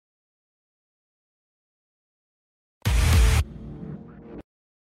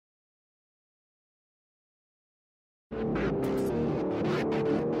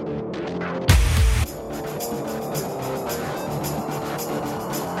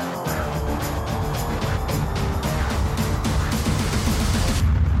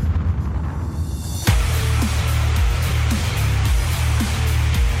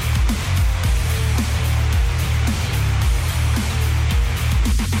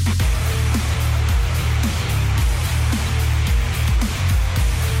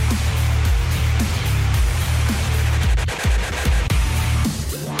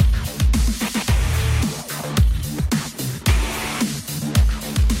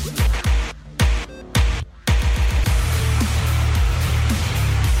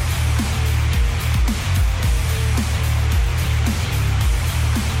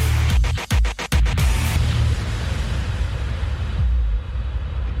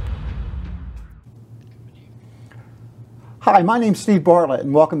Hi, my name's Steve Bartlett,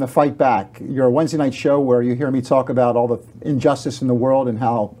 and welcome to Fight Back, your Wednesday night show where you hear me talk about all the injustice in the world and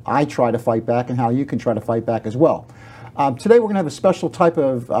how I try to fight back and how you can try to fight back as well. Today we're going to have a special type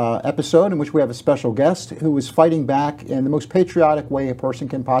of episode in which we have a special guest who is fighting back in the most patriotic way a person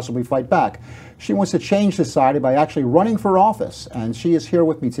can possibly fight back. She wants to change society by actually running for office, and she is here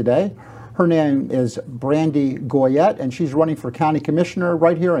with me today. Her name is Brandy Goyette, and she's running for County Commissioner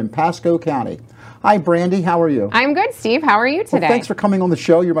right here in Pasco County. Hi, Brandy. How are you? I'm good, Steve. How are you today? Well, thanks for coming on the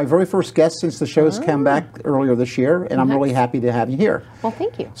show. You're my very first guest since the show's come back earlier this year, and I'm really happy to have you here. Well,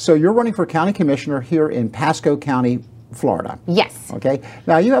 thank you. So you're running for County Commissioner here in Pasco County, Florida. Yes. Okay.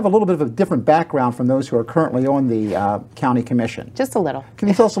 Now, you have a little bit of a different background from those who are currently on the County Commission. Just a little. Can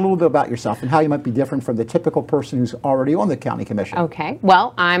you tell us a little bit about yourself and how you might be different from the typical person who's already on the County Commission? Okay.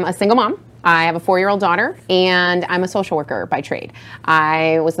 Well, I'm a single mom. I have a 4-year-old daughter, and I'm a social worker by trade.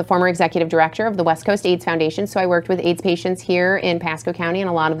 I was the former executive director of the West Coast AIDS Foundation, so I worked with AIDS patients here in Pasco County and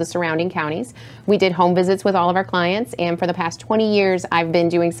a lot of the surrounding counties. We did home visits with all of our clients, and for the past 20 years, I've been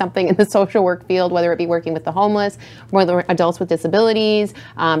doing something in the social work field, whether it be working with the homeless, whether adults with disabilities,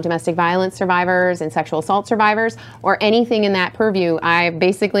 domestic violence survivors, and sexual assault survivors, or anything in that purview. I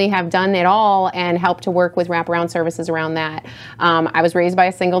basically have done it all and helped to work with wraparound services around that. I was raised by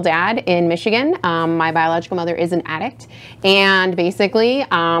a single dad in Michigan. My biological mother is an addict, and basically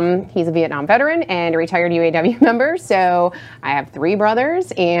he's a Vietnam veteran and a retired UAW member, so I have 3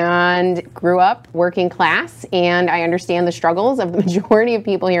 brothers and grew up working class, and I understand the struggles of the majority of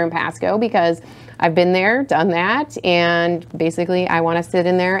people here in Pasco because I've been there, done that, and basically I want to sit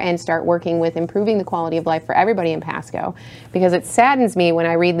in there and start working with improving the quality of life for everybody in Pasco, because it saddens me when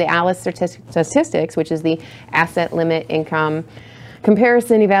I read the ALICE statistics, which is the Asset Limit Income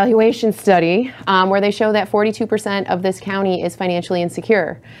Comparison Evaluation Study, where they show that 42% of this county is financially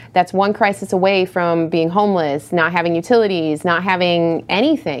insecure. That's one crisis away from being homeless, not having utilities, not having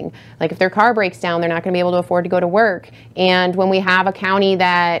anything. Like if their car breaks down, they're not going to be able to afford to go to work. And when we have a county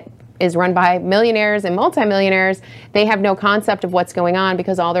that is run by millionaires and multimillionaires, they have no concept of what's going on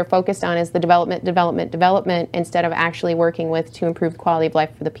because all they're focused on is the development instead of actually working with to improve the quality of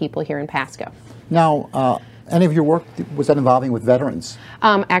life for the people here in Pasco. Now, any of your work, was that involving with veterans?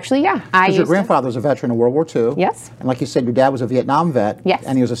 Actually, yeah. Because your grandfather was a veteran of World War II. Yes. And like you said, your dad was a Vietnam vet. Yes.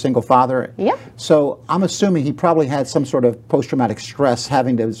 And he was a single father. Yep. So I'm assuming he probably had some sort of post-traumatic stress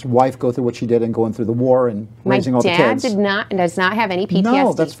having his wife go through what she did and going through the war and raising all the kids. My dad does not have any PTSD.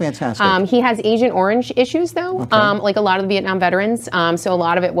 No, that's fantastic. He has Agent Orange issues, though, like a lot of the Vietnam veterans. So a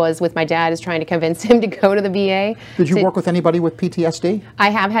lot of it was with my dad is trying to convince him to go to the VA. Did you work with anybody with PTSD? I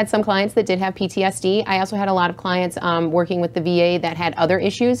have had some clients that did have PTSD. I also had a lot of clients working with the VA that had other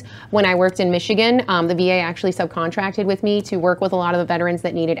issues. When I worked in Michigan, the VA actually subcontracted with me to work with a lot of the veterans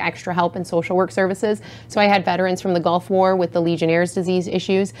that needed extra help in social work services. So I had veterans from the Gulf War with the Legionnaire's disease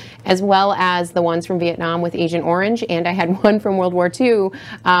issues, as well as the ones from Vietnam with Agent Orange, and I had one from World War II.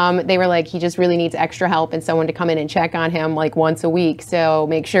 They were like, he just really needs extra help and someone to come in and check on him like once a week. So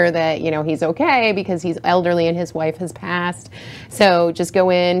make sure that, you know, he's okay because he's elderly and his wife has passed. So just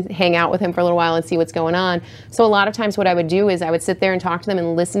go in, hang out with him for a little while and see what's going on. So a lot of times what I would do is I would sit there and talk to them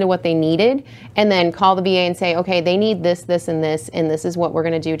and listen to what they needed and then call the VA and say, okay, they need this, this, and this is what we're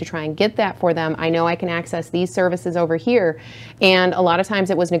going to do to try and get that for them. I know I can access these services over here. And a lot of times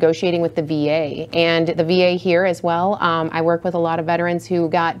it was negotiating with the VA. And the VA here as well, I work with a lot of veterans who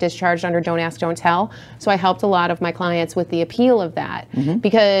got discharged under Don't Ask, Don't Tell. So I helped a lot of my clients with the appeal of that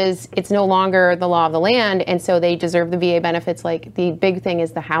because it's no longer the law of the land, and so they deserve the VA benefits. Like the big thing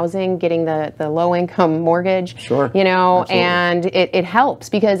is the housing, getting the low-income mortgage. Sure. You know, absolutely. And it helps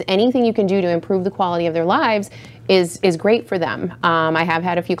because anything you can do to improve the quality of their lives is great for them. I have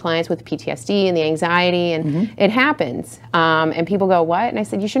had a few clients with PTSD and the anxiety, and it happens. And people go, what? And I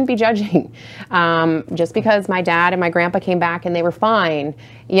said, you shouldn't be judging. Just because my dad and my grandpa came back and they were fine,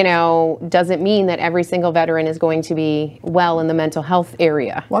 you know, doesn't mean that every single veteran is going to be well in the mental health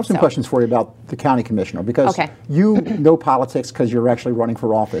area. Well, I have some questions for you about the county commissioner, because you know politics because you're actually running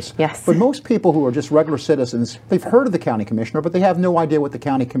for office. Yes. But most people who are just regular citizens, they've heard of the county commissioner, but they have no idea what the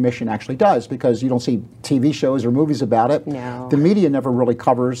county commission actually does, because you don't see TV shows or movies about it. No. The media never really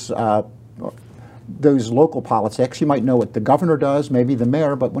covers those local politics. You might know what the governor does, maybe the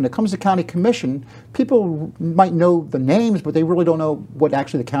mayor, but when it comes to county commission, people might know the names, but they really don't know what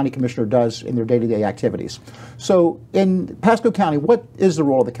actually the county commissioner does in their day-to-day activities. So in Pasco County, what is the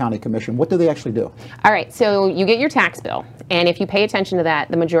role of the county commission? What do they actually do? All right, so you get your tax bill, and if you pay attention to that,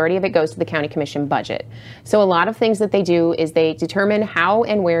 the majority of it goes to the county commission budget. So a lot of things that they do is they determine how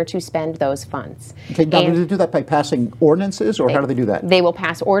and where to spend those funds. Okay, now do they do that by passing ordinances, or how do they do that? They will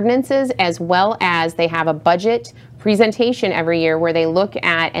pass ordinances, as well as they have a budget presentation every year where they look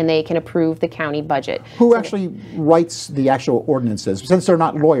at and they can approve the county budget. Who actually writes the actual ordinances, since they're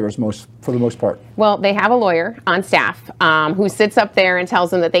not lawyers for the most part? Well, they have a lawyer on staff who sits up there and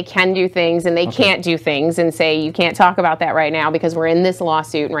tells them that they can do things and they can't do things, and say, you can't talk about that right now because we're in this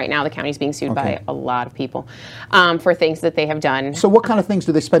lawsuit, and right now the county's being sued by a lot of people for things that they have done. So what kind of things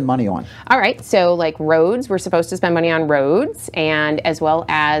do they spend money on? All right, so like roads, we're supposed to spend money on roads, and as well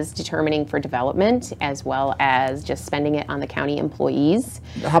as determining for development, as well as just spending it on the county employees.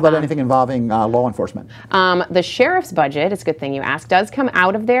 How about anything involving law enforcement? The sheriff's budget, it's a good thing you asked, does come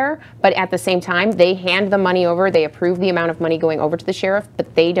out of there, but at the same time, they hand the money over, they approve the amount of money going over to the sheriff,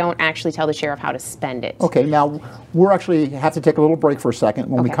 but they don't actually tell the sheriff how to spend it. Okay, now we're actually have to take a little break for a second.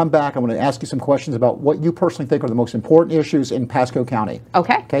 When we come back, I'm going to ask you some questions about what you personally think are the most important issues in Pasco County.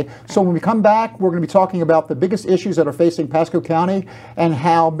 Okay, so when we come back, we're going to be talking about the biggest issues that are facing Pasco County and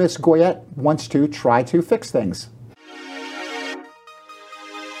how Ms. Goyette wants to try to fix things.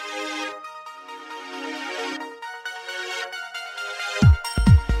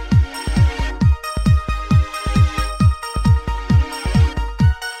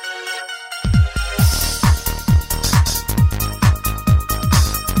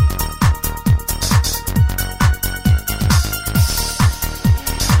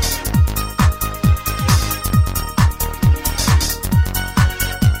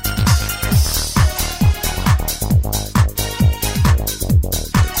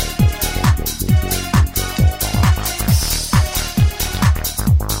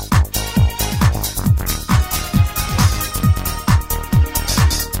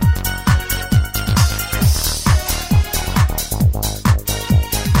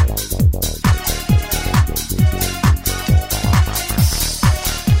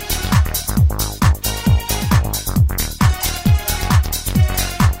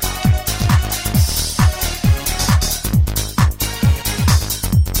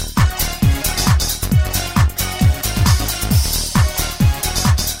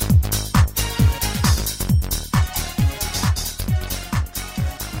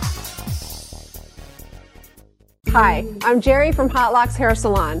 Hi, I'm Jerry from Hot Locks Hair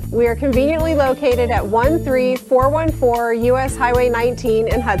Salon. We are conveniently located at 13414 US Highway 19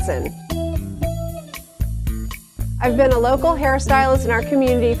 in Hudson. I've been a local hairstylist in our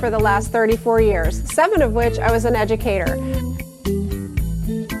community for the last 34 years, 7 of which I was an educator.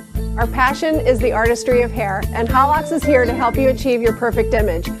 Our passion is the artistry of hair, and Hot Locks is here to help you achieve your perfect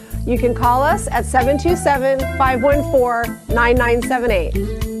image. You can call us at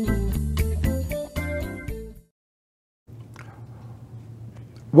 727-514-9978.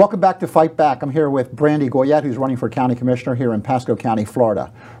 Welcome back to Fight Back. I'm here with Brandy Goyette, who's running for county commissioner here in Pasco County,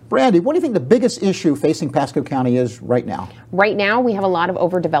 Florida. Brandy, what do you think the biggest issue facing Pasco County is right now? Right now, we have a lot of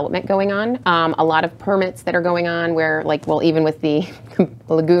overdevelopment going on. A lot of permits that are going on where, like, well, even with the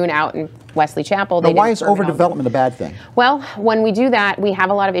lagoon out in Wesley Chapel. Now, why is overdevelopment a bad thing? Well, when we do that, we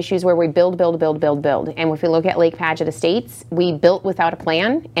have a lot of issues where we build. And if we look at Lake Padgett Estates, we built without a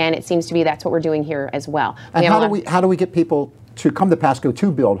plan, and it seems to be that's what we're doing here as well. And how do we get people to come to Pasco to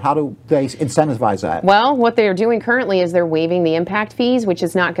build? How do they incentivize that? Well, what they're doing currently is they're waiving the impact fees, which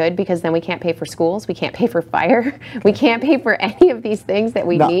is not good because then we can't pay for schools, we can't pay for fire, we can't pay for any of these things that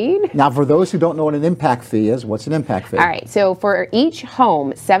we need. Now, for those who don't know what an impact fee is, what's an impact fee? All right, so for each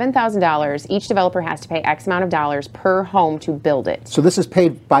home, $7,000, each developer has to pay X amount of dollars per home to build it. So this is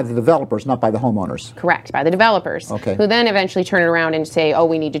paid by the developers, not by the homeowners? Correct, by the developers, okay, who then eventually turn it around and say, oh,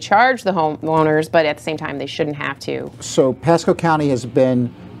 we need to charge the homeowners, but at the same time, they shouldn't have to. So Pasco County has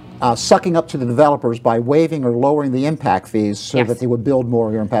been sucking up to the developers by waiving or lowering the impact fees so Yes. that they would build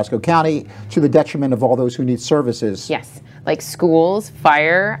more here in Pasco County to the detriment of all those who need services. Yes, like schools,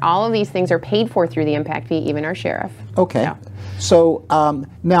 fire, all of these things are paid for through the impact fee, even our sheriff. Okay. Yeah. So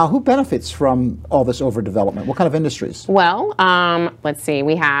now who benefits from all this overdevelopment? What kind of industries? Well, let's see,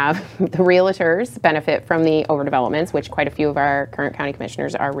 we have the realtors benefit from the overdevelopments, which quite a few of our current county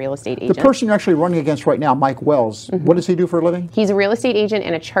commissioners are real estate The agents. person you're actually running against right now, Mike Wells, what does he do for a living? He's a real estate agent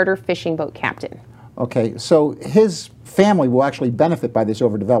and a charter fishing boat captain. Okay, so his family will actually benefit by this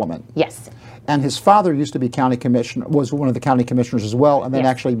overdevelopment. Yes. And his father used to be county commissioner, was one of the county commissioners as well, and then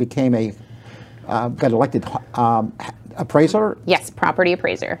Yes. actually became got elected appraiser. Yes, property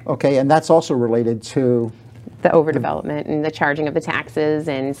appraiser. Okay, and that's also related to, The overdevelopment and the charging of the taxes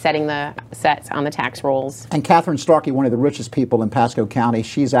and setting the sets on the tax rolls. and Catherine Starkey, one of the richest people in Pasco County,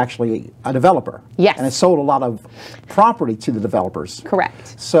 she's actually a developer. Yes. And has sold a lot of property to the developers.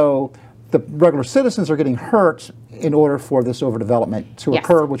 Correct. So the regular citizens are getting hurt in order for this overdevelopment to Yes.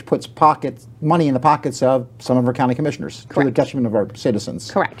 occur, which puts money in the pockets of some of our county commissioners to the Correct. detriment of our citizens.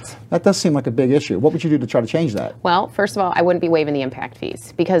 Correct. That does seem like a big issue. What would you do to try to change that? Well, first of all, I wouldn't be waiving the impact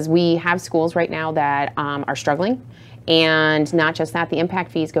fees because we have schools right now that are struggling. And not just that, the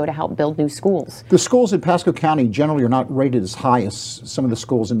impact fees go to help build new schools. The schools in Pasco County generally are not rated as high as some of the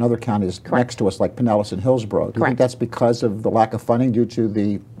schools in other counties next to us, like Pinellas and Hillsborough. Do you think Correct. that's because of the lack of funding due to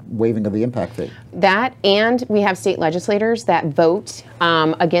the waiving of the impact fee? That, and we have state legislators that vote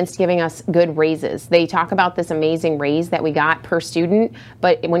against giving us good raises. They talk about this amazing raise that we got per student,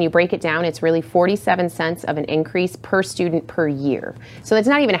 but when you break it down, it's really 47 cents of an increase per student per year. So that's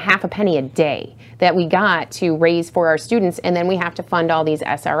not even a half a penny a day that we got to raise for our students, and then we have to fund all these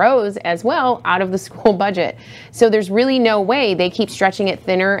SROs as well out of the school budget. So there's really no way. They keep stretching it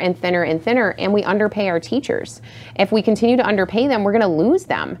thinner and thinner and thinner, and we underpay our teachers. If we continue to underpay them, we're going to lose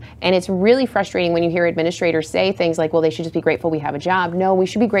them. And it's really frustrating when you hear administrators say things like, well, they should just be grateful we have a job. No, we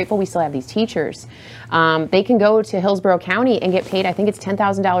should be grateful we still have these teachers. They can go to Hillsborough County and get paid, I think it's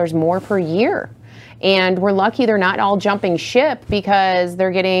 $10,000 more per year. And we're lucky they're not all jumping ship because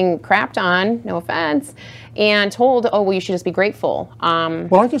they're getting crapped on, no offense, and told, oh, well, you should just be grateful.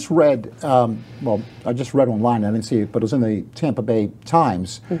 Well, I just read, I just read online, I didn't see it, but it was in the Tampa Bay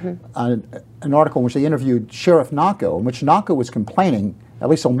Times, an article in which they interviewed Sheriff Naco, in which Naco was complaining, at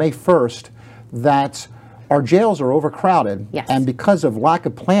least on May 1st, that our jails are overcrowded, Yes. and because of lack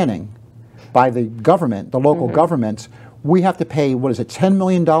of planning by the government, the local government, we have to pay, what is it, $10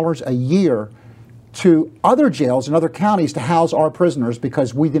 million a year to other jails in other counties to house our prisoners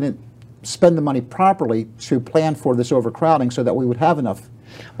because we didn't spend the money properly to plan for this overcrowding so that we would have enough.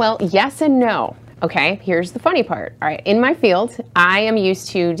 Well, yes and no. Okay, here's the funny part. All right, in my field, I am used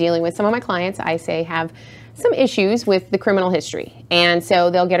to dealing with some of my clients, I say, have some issues with the criminal history. And so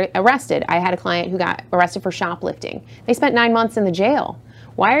they'll get arrested. I had a client who got arrested for shoplifting. They spent 9 months in the jail.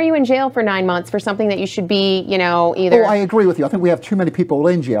 Why are you in jail for 9 months for something that you should be, either... Oh, I agree with you. I think we have too many people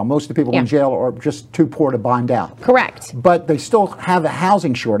in jail. Most of the people Yeah. in jail are just too poor to bond out. Correct. But they still have a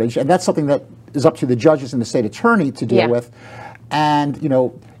housing shortage, and that's something that is up to the judges and the state attorney to deal Yeah. with. And,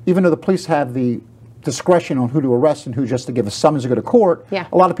 even though the police have the discretion on who to arrest and who just to give a summons to go to court, Yeah.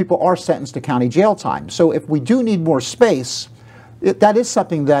 a lot of people are sentenced to county jail time. So if we do need more space, that is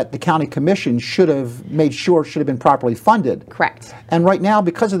something that the county commission should have made sure should have been properly funded. Correct. And right now,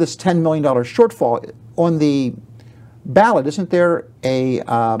 because of this $10 million shortfall on the ballot, isn't there a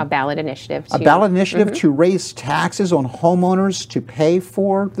ballot initiative. ballot initiative to raise taxes on homeowners to pay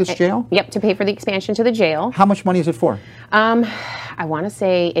for this jail? Yep, to pay for the expansion to the jail. How much money is it for? I want to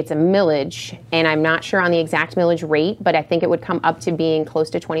say it's a millage, and I'm not sure on the exact millage rate, but I think it would come up to being close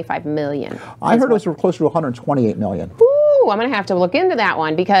to 25 million. I heard it was closer to 128 million. Ooh, I'm going to have to look into that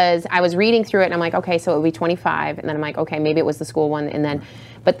one because I was reading through it and I'm like, okay, so it would be 25. And then I'm like, okay, maybe it was the school one. And then,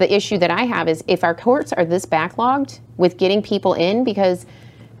 but the issue that I have is if our courts are this backlogged with getting people in, because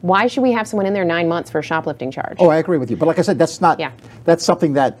why should we have someone in there 9 months for a shoplifting charge? Oh, I agree with you. But like I said, that's not, Yeah. that's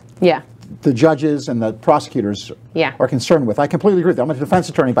something that Yeah. the judges and the prosecutors Yeah. are concerned with. I completely agree with that. I'm a defense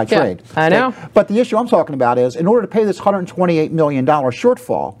attorney by Yeah, trade. I know. Okay? But the issue I'm talking about is in order to pay this $128 million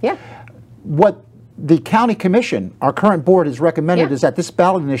shortfall, Yeah. what the county commission, our current board, has recommended Yeah. is that this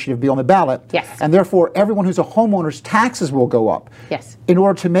ballot initiative be on the ballot. Yes. And therefore, everyone who's a homeowner's taxes will go up. Yes. In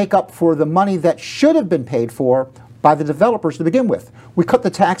order to make up for the money that should have been paid for by the developers to begin with. We cut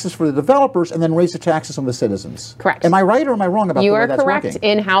the taxes for the developers and then raise the taxes on the citizens. Correct. Am I right or am I wrong about You the way are that's correct working?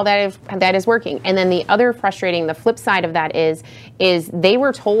 in how that is working. And then the other frustrating, the flip side of that is they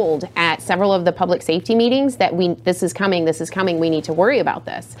were told at several of the public safety meetings that this is coming, we need to worry about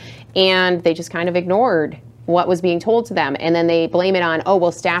this. And they just kind of ignored what was being told to them, and then they blame it on, oh,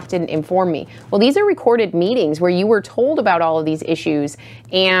 well, staff didn't inform me. Well, these are recorded meetings where you were told about all of these issues,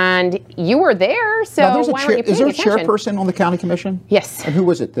 and you were there, so Now, why weren't you paying is there a attention? chairperson on the county commission? Yes. And who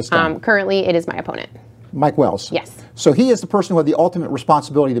was it this time? Currently, it is my opponent. Mike Wells. Yes. So he is the person who had the ultimate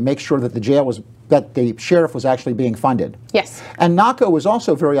responsibility to make sure that the sheriff was actually being funded. Yes. And NACO was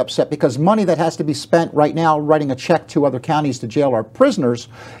also very upset because money that has to be spent right now writing a check to other counties to jail our prisoners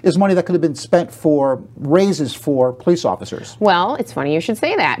is money that could have been spent for raises for police officers. Well, it's funny you should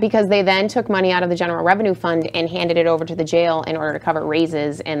say that, because they then took money out of the general revenue fund and handed it over to the jail in order to cover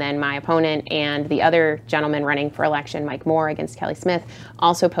raises. And then my opponent and the other gentleman running for election, Mike Moore against Kelly Smith,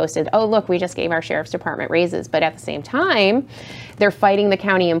 also posted, oh, look, we just gave our sheriff's department raises. But at the same time, they're fighting the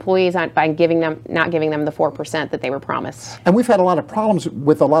county employees by not giving them the 4% that they were promised. And we've had a lot of problems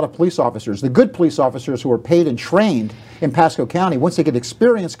with a lot of police officers. The good police officers who are paid and trained in Pasco County, once they get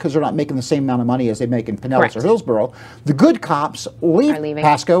experience, because they're not making the same amount of money as they make in Pinellas Correct. or Hillsborough, the good cops leave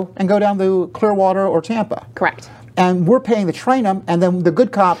Pasco and go down to Clearwater or Tampa. Correct. And we're paying to train them, and then the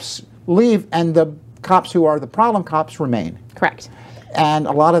good cops leave, and the cops who are the problem cops remain. Correct. And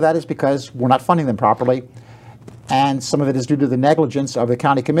a lot of that is because we're not funding them properly, and some of it is due to the negligence of the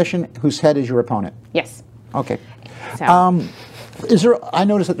county commission, whose head is your opponent. Yes. Okay. So. I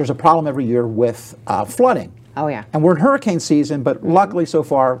notice that there's a problem every year with flooding. Oh, yeah. And we're in hurricane season, but luckily so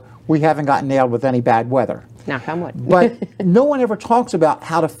far we haven't gotten nailed with any bad weather. Knock on wood. But no one ever talks about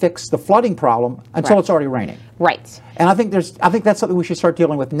how to fix the flooding problem until it's already raining. Right. And I think that's something we should start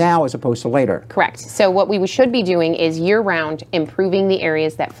dealing with now as opposed to later. Correct. So what we should be doing is year-round improving the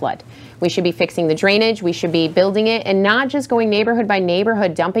areas that flood. We should be fixing the drainage. We should be building it and not just going neighborhood by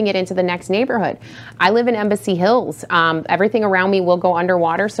neighborhood, dumping it into the next neighborhood. I live in Embassy Hills. Everything around me will go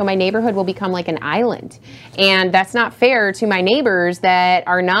underwater, so my neighborhood will become like an island. And that's not fair to my neighbors that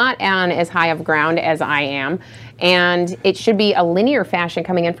are not on as high of ground as I am. And it should be a linear fashion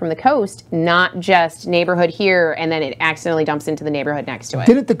coming in from the coast, not just neighborhood here and then it accidentally dumps into the neighborhood next to it.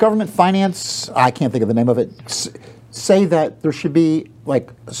 Didn't the government finance, I can't think of the name of it, say that there should be like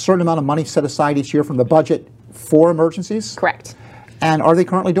a certain amount of money set aside each year from the budget for emergencies? Correct. And are they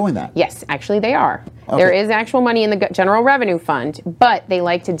currently doing that? Yes, actually they are. Okay. There is actual money in the general revenue fund, but they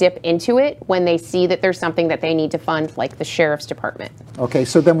like to dip into it when they see that there's something that they need to fund, like the sheriff's department. Okay,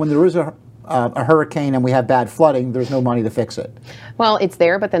 so then when there is a hurricane and we have bad flooding, there's no money to fix it. Well, it's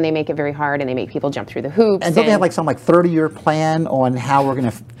there, but then they make it very hard and they make people jump through the hoops. And don't they have like some 30-year plan on how we're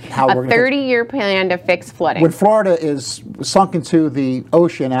going to a 30-year plan to fix flooding? When Florida is sunk into the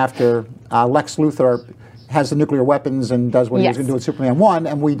ocean after Lex Luthor has the nuclear weapons and does what he was going to do in Superman 1,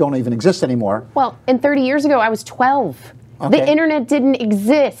 and we don't even exist anymore. Well, and 30 years ago, I was 12. Okay. The internet didn't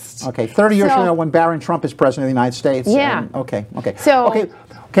exist. Okay, 30 years from now, when Barron Trump is president of the United States. Yeah. Okay. So.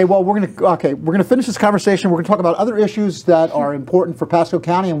 Okay. Well, we're gonna finish this conversation. We're gonna talk about other issues that are important for Pasco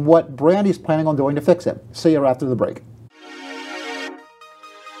County and what Brandy's planning on doing to fix it. See you after the break.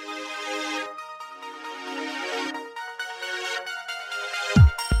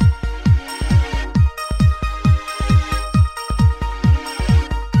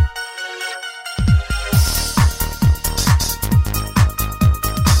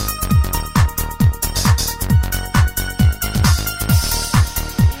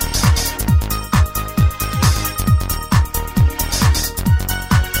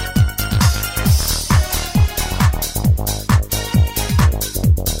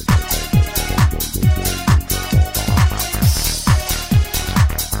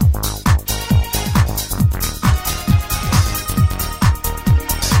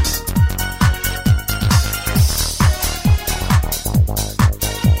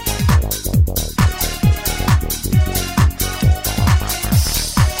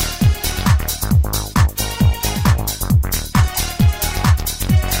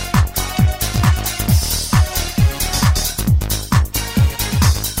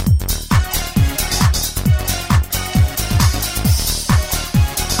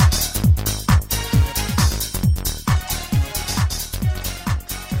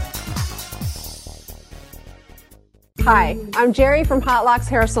 Hi, I'm Jerry from Hot Locks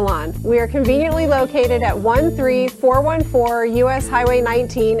Hair Salon. We are conveniently located at 13414 US Highway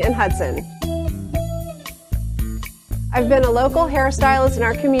 19 in Hudson. I've been a local hairstylist in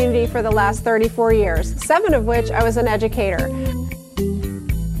our community for the last 34 years, 7 of which I was an educator.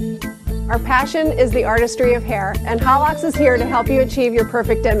 Our passion is the artistry of hair, and Hot Locks is here to help you achieve your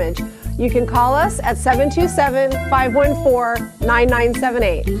perfect image. You can call us at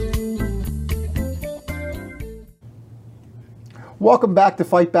 727-514-9978. Welcome back to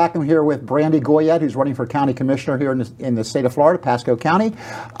Fight Back. I'm here with Brandy Goyette, who's running for county commissioner here in the state of Florida, Pasco County.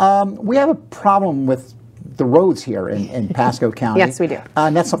 We have a problem with the roads here in Pasco County. Yes, we do.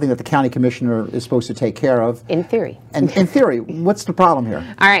 And that's something that the county commissioner is supposed to take care of. In theory. And in theory, what's the problem here?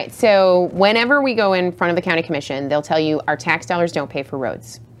 All right, so whenever we go in front of the county commission, they'll tell you our tax dollars don't pay for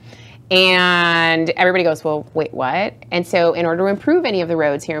roads. And everybody goes, well, wait, what? And so in order to improve any of the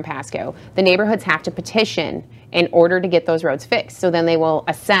roads here in Pasco, the neighborhoods have to petition in order to get those roads fixed. So then they will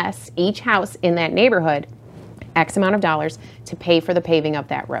assess each house in that neighborhood X amount of dollars to pay for the paving of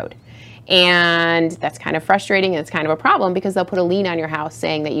that road. And that's kind of frustrating, and it's kind of a problem because they'll put a lien on your house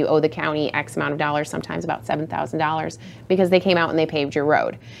saying that you owe the county X amount of dollars, sometimes about $7,000, because they came out and they paved your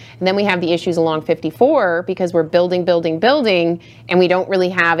road. And then we have the issues along 54 because we're building, and we don't really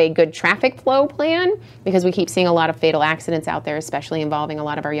have a good traffic flow plan because we keep seeing a lot of fatal accidents out there, especially involving a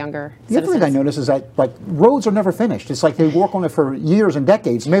lot of our younger The other thing I notice is that like roads are never finished. It's like they work on it for years and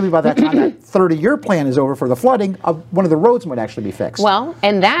decades. Maybe by that time that 30-year plan is over for the flooding, one of the roads might actually be fixed. Well,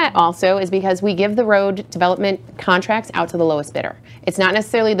 and that also is because we give the road development contracts out to the lowest bidder. It's not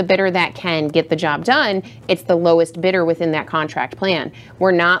necessarily the bidder that can get the job done, it's the lowest bidder within that contract plan.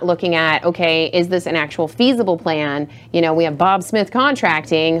 We're not looking at, okay, is this an actual feasible plan? You know, we have Bob Smith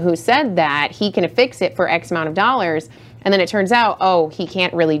Contracting who said that he can fix it for X amount of dollars, and then it turns out, oh, he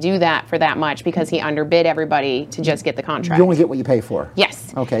can't really do that for that much because he underbid everybody to just get the contract. You only get what you pay for.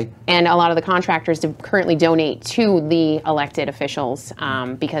 Yes. Okay. And a lot of the contractors currently donate to the elected officials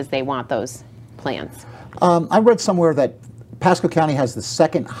because they want those plans. I read somewhere that Pasco County has the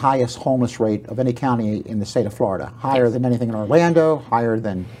second highest homeless rate of any county in the state of Florida. Higher than anything in Orlando, higher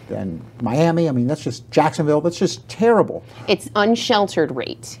than Miami. I mean, that's just Jacksonville. That's just terrible. It's unsheltered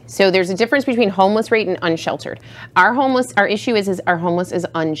rate. So there's a difference between homeless rate and unsheltered. Our issue is our homeless is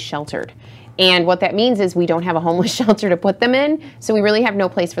unsheltered. And what that means is we don't have a homeless shelter to put them in, so we really have no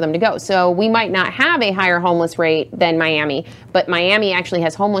place for them to go. So we might not have a higher homeless rate than Miami, but Miami actually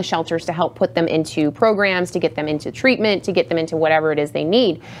has homeless shelters to help put them into programs, to get them into treatment, to get them into whatever it is they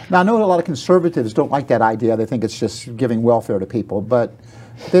need. Now, I know a lot of conservatives don't like that idea. They think it's just giving welfare to people, but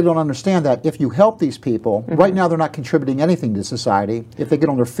they don't understand that if you help these people, right now they're not contributing anything to society. If they get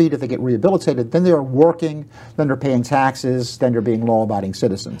on their feet, if they get rehabilitated, then they are working, then they're paying taxes, then they're being law-abiding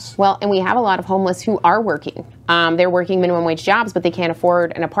citizens. Well, and we have a lot of homeless who are working. They're working minimum wage jobs, but they can't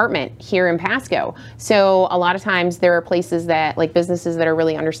afford an apartment here in Pasco. So a lot of times there are places that, like businesses that are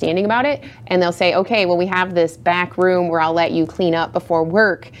really understanding about it, and they'll say, okay, well, we have this back room where I'll let you clean up before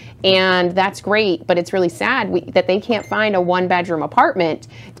work, and that's great, but it's really sad that they can't find a one-bedroom apartment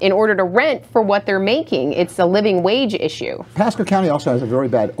in order to rent for what they're making. It's a living wage issue. Pasco County also has a very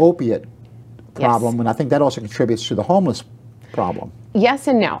bad opiate problem, Yes. and I think that also contributes to the homeless problem. Yes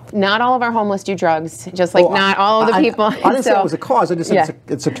and no. Not all of our homeless do drugs, just like not all of the people. I didn't say it was a cause, I just said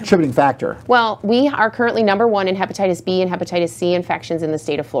it's a contributing factor. Well, we are currently #1 in hepatitis B and hepatitis C infections in the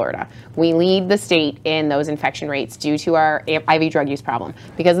state of Florida. We lead the state in those infection rates due to our IV drug use problem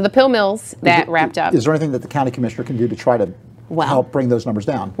because of the pill mills that wrapped up. Is there anything that the county commissioner can do to try to help bring those numbers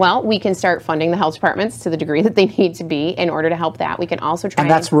down? Well, we can start funding the health departments to the degree that they need to be in order to help that. We can also try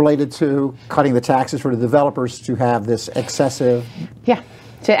and that's related to cutting the taxes for the developers to have this excessive... Yeah.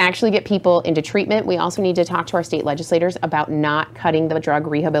 To actually get people into treatment, we also need to talk to our state legislators about not cutting the drug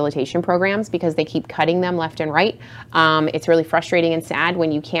rehabilitation programs because they keep cutting them left and right. It's really frustrating and sad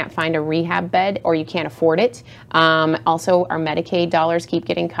when you can't find a rehab bed or you can't afford it. Also, our Medicaid dollars keep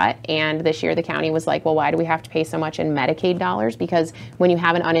getting cut, and this year the county was like, well, why do we have to pay so much in Medicaid dollars? Because when you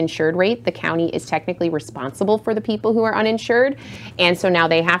have an uninsured rate, the county is technically responsible for the people who are uninsured, and so now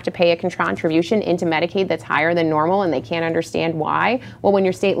they have to pay a contribution into Medicaid that's higher than normal, and they can't understand why. Well, when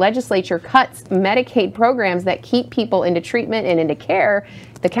your state legislature cuts Medicaid programs that keep people into treatment and into care,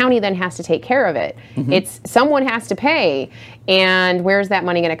 the county then has to take care of it. It's someone has to pay, and where's that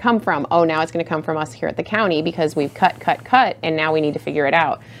money going to come from? Oh, now it's going to come from us here at the county because we've cut, and now we need to figure it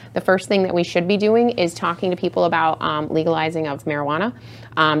out. The first thing that we should be doing is talking to people about legalizing of marijuana.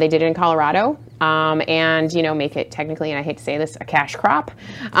 They did it in Colorado, and make it technically, and I hate to say this, a cash crop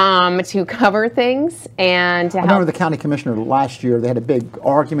to cover things and to help. I remember the county commissioner last year, they had a big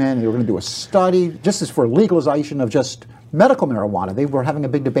argument, and they were going to do a study just as for legalization of just medical marijuana. They were having a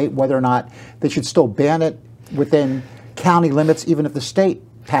big debate whether or not they should still ban it within county limits, even if the state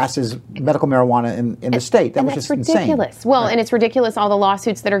passes medical marijuana in the state. That was just ridiculous. Insane. Well, and it's ridiculous all the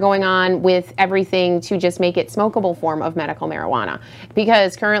lawsuits that are going on with everything to just make it smokable form of medical marijuana.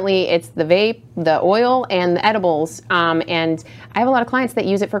 Because currently it's the vape, the oil, and the edibles. And I have a lot of clients that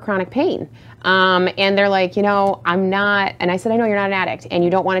use it for chronic pain. And they're like, I'm not, and I said, I know you're not an addict and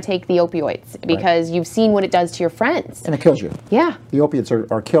you don't want to take the opioids because you've seen what it does to your friends. And it kills you. Yeah. The opiates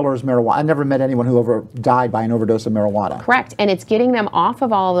are killers, marijuana. I never met anyone who ever died by an overdose of marijuana. Correct. And it's getting them off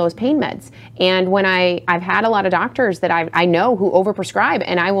of all all those pain meds. And when I've had a lot of doctors that I know who overprescribe,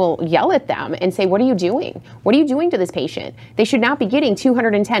 and I will yell at them and say, what are you doing? What are you doing to this patient? They should not be getting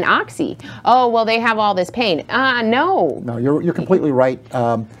 210 oxy. Oh, well, they have all this pain. No. No, you're completely right.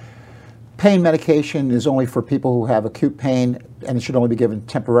 Pain medication is only for people who have acute pain, and it should only be given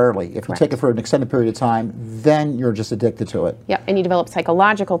temporarily. If you take it for an extended period of time, then you're just addicted to it. Yep, and you develop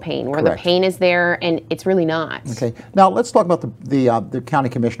psychological pain where the pain is there and it's really not. Okay, now let's talk about the county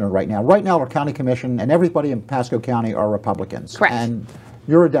commissioner right now. Right now, our county commission and everybody in Pasco County are Republicans. Correct. And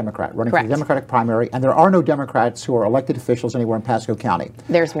you're a Democrat running for the Democratic primary, and there are no Democrats who are elected officials anywhere in Pasco County.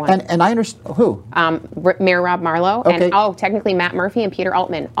 There's one. And I understand, who? Mayor Rob Marlowe, and technically Matt Murphy and Peter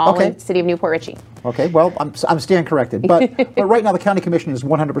Altman, all in the city of Newport Richey. Okay, well, I'm staying corrected. But right now the county commission is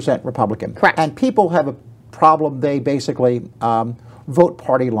 100% Republican. Correct. And people have a problem. They basically vote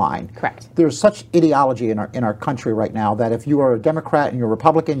party line. Correct. There's such ideology in our country right now that if you are a Democrat and you're a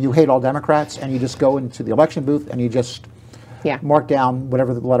Republican, you hate all Democrats, and you just go into the election booth and you just mark down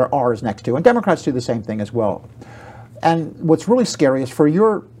whatever the letter R is next to. And Democrats do the same thing as well. And what's really scary is for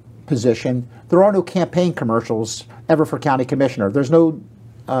your position, there are no campaign commercials ever for county commissioner. There's no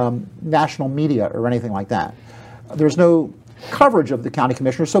national media or anything like that. There's no coverage of the county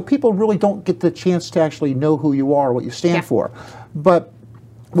commissioner, so people really don't get the chance to actually know who you are, what you stand for. But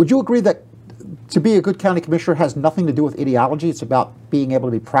would you agree that to be a good county commissioner has nothing to do with ideology? It's about being able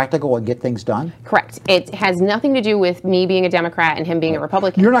to be practical and get things done? Correct. It has nothing to do with me being a Democrat and him being a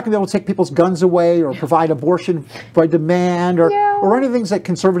Republican. You're not going to be able to take people's guns away or provide abortion by demand or any things that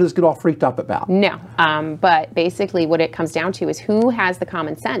conservatives get all freaked up about. No. But basically what it comes down to is who has the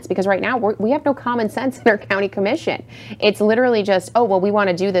common sense, because right now we have no common sense in our county commission. It's literally just, oh, well, we want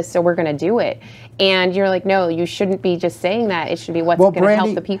to do this, so we're going to do it. And you're like, no, you shouldn't be just saying that. It should be what's going to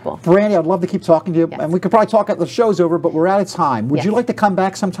help the people. Brandy, I'd love to keep talking to you, and we could probably talk after the show's over, but we're out of time. Would you like to come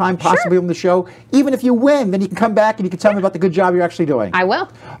back sometime, possibly on the show? Even if you win, then you can come back and you can tell me about the good job you're actually doing. I will.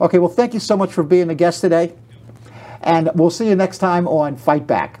 Okay, well, thank you so much for being a guest today, and we'll see you next time on Fight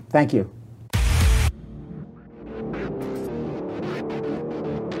Back. Thank you.